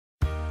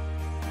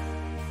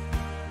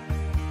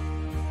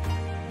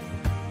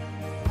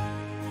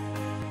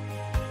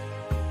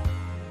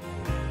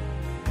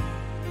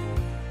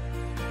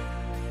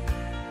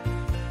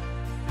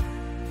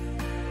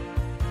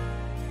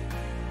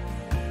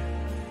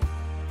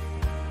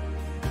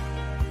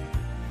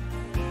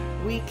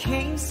We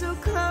came so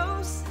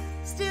close,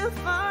 still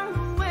far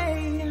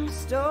away. Our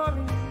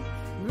story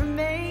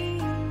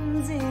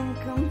remains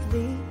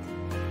incomplete.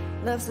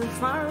 Love so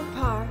far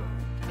apart,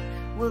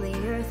 will the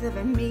earth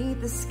ever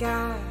meet the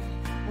sky?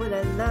 Will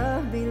our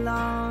love be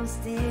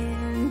lost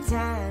in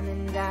time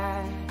and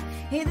die?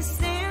 In the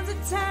sands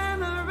of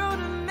time I wrote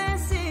a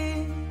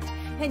message,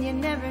 and you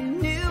never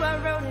knew I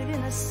wrote it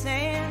in the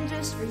sand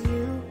just for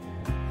you.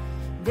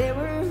 There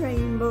were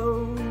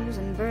rainbows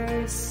and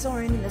birds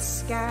soaring in the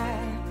sky.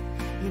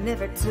 You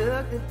never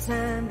took the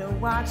time to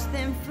watch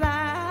them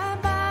fly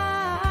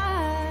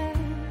by.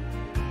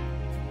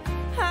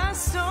 Our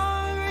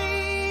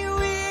story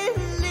will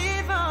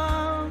live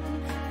on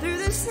through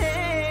the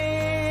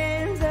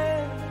sands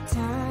of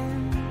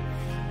time,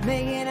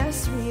 making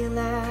us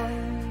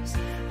realize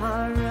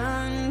our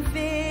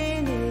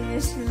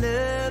unfinished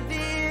love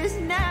is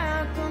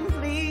now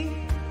complete.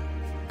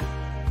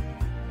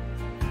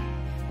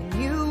 When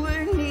you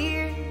were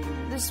near,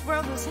 this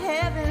world was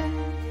heaven.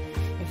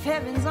 If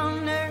heaven's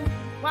on earth,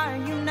 why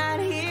are you not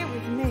here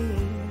with me?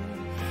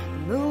 The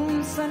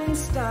moon, sun, and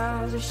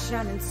stars are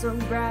shining so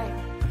bright.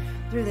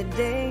 Through the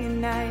day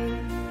and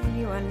night,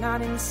 you are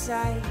not in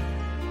sight.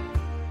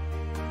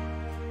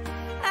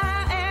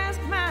 I ask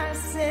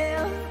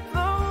myself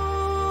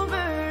over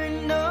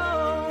and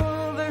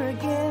over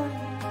again,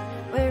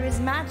 where is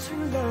my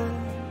true love?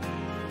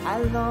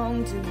 I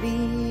long to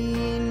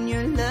be in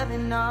your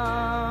loving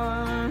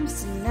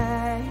arms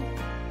tonight.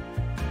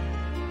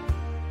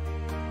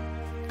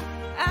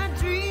 I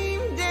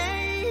dream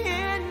day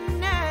and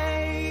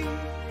night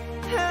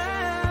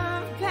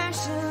of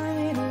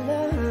passionate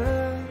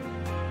love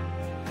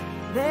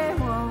that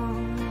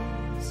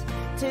wants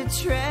to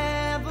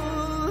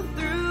travel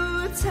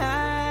through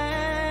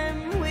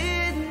time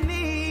with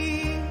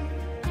me.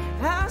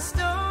 Our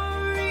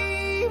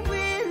story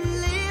will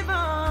live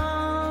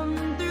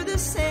on through the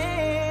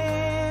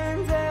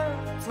sands of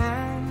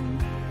time,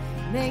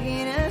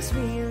 making us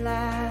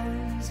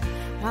realize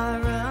our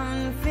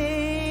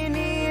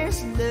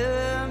unfinished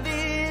love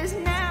is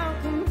now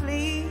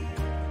complete.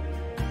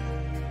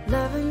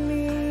 Loving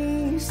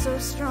me so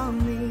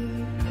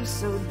strongly,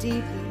 so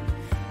deeply,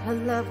 a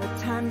love where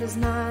time does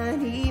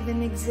not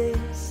even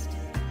exist.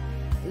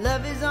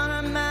 Love is on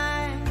our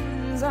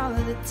minds all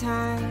of the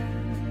time.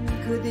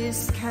 Could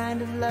this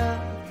kind of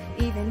love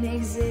even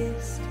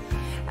exist?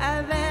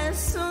 I've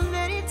asked so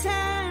many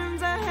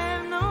times, I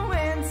have no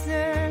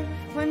answer.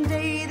 One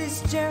day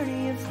this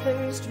journey of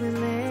thirst will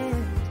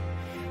end.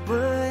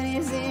 What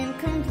is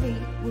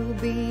incomplete will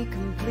be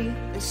complete.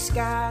 The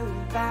sky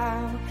will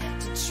bow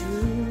to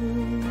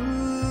true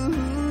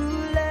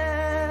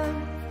love.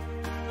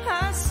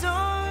 Our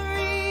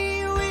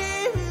story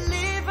will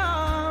live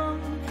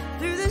on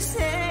through the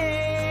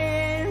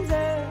sands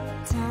of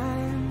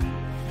time,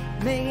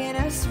 making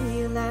us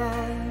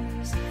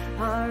realize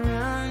our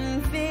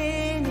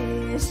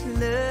unfinished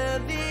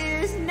love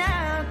is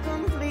now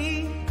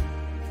complete.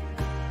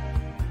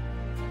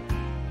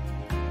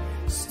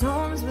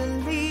 Storms will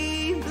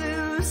leave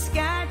blue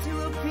sky to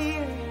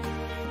appear.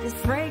 The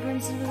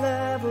fragrance of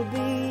love will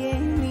be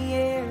in the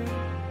air.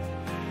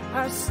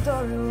 Our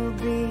story will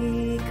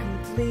be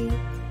complete.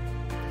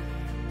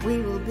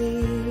 We will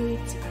be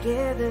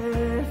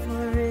together